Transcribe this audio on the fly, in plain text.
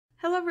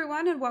Hello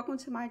everyone and welcome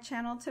to my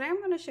channel. Today I'm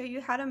going to show you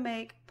how to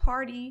make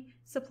party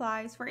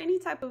supplies for any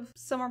type of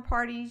summer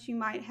parties you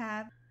might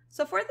have.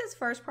 So for this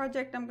first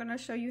project, I'm going to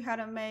show you how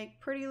to make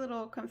pretty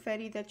little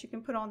confetti that you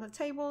can put on the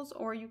tables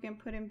or you can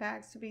put in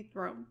bags to be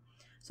thrown.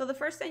 So the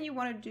first thing you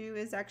want to do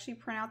is actually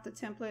print out the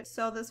template.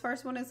 So this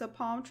first one is a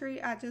palm tree.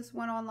 I just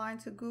went online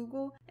to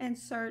Google and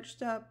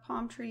searched up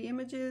palm tree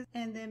images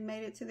and then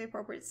made it to the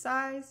appropriate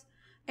size.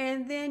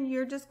 And then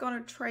you're just going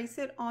to trace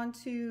it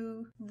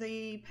onto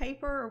the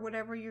paper or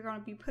whatever you're going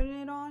to be putting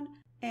it on.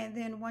 And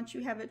then once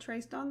you have it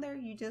traced on there,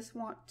 you just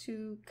want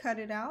to cut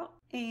it out.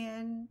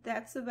 And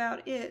that's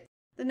about it.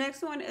 The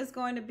next one is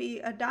going to be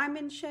a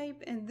diamond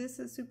shape, and this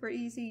is super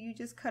easy. You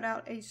just cut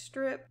out a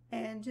strip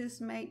and just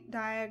make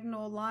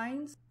diagonal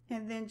lines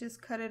and then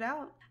just cut it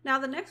out. Now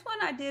the next one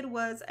I did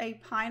was a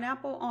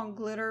pineapple on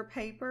glitter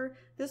paper.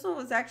 This one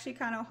was actually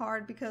kind of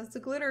hard because the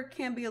glitter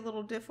can be a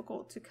little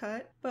difficult to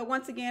cut. But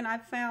once again, I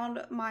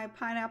found my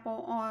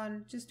pineapple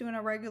on just doing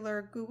a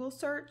regular Google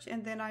search,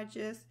 and then I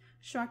just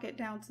shrunk it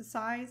down to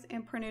size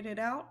and printed it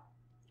out.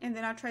 And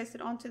then I traced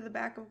it onto the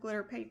back of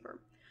glitter paper.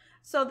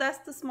 So that's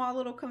the small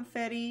little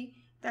confetti.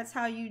 That's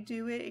how you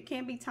do it. It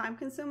can be time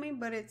consuming,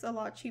 but it's a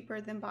lot cheaper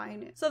than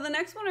buying it. So the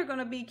next one are going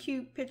to be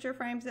cute picture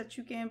frames that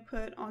you can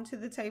put onto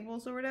the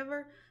tables or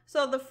whatever.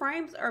 So the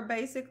frames are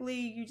basically,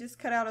 you just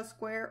cut out a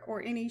square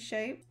or any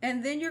shape,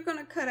 and then you're going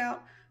to cut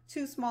out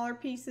two smaller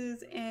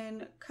pieces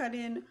and cut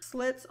in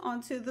slits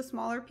onto the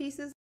smaller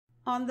pieces.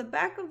 On the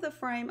back of the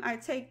frame, I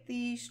take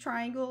these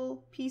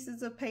triangle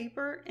pieces of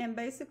paper, and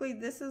basically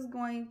this is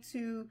going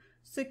to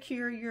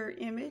secure your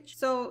image.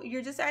 So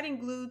you're just adding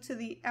glue to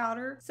the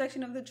outer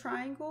section of the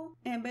triangle,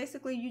 and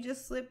basically you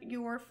just slip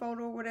your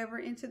photo or whatever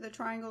into the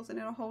triangles and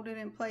it'll hold it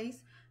in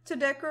place. To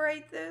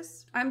decorate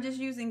this, I'm just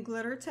using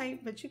glitter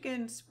tape, but you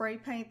can spray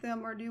paint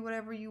them or do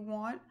whatever you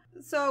want.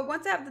 So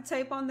once I have the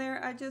tape on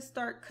there, I just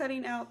start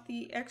cutting out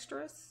the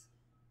extra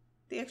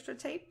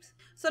tapes.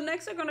 So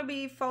next are going to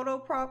be photo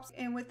props,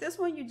 and with this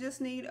one you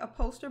just need a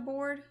poster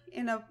board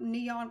in a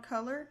neon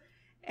color,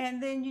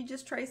 and then you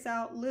just trace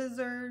out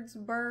lizards,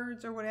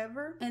 birds, or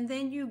whatever, and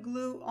then you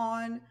glue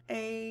on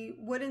a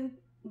wooden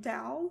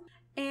dowel.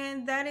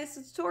 And that is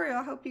the tutorial.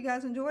 I hope you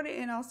guys enjoyed it,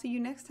 and I'll see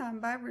you next time.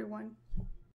 Bye everyone.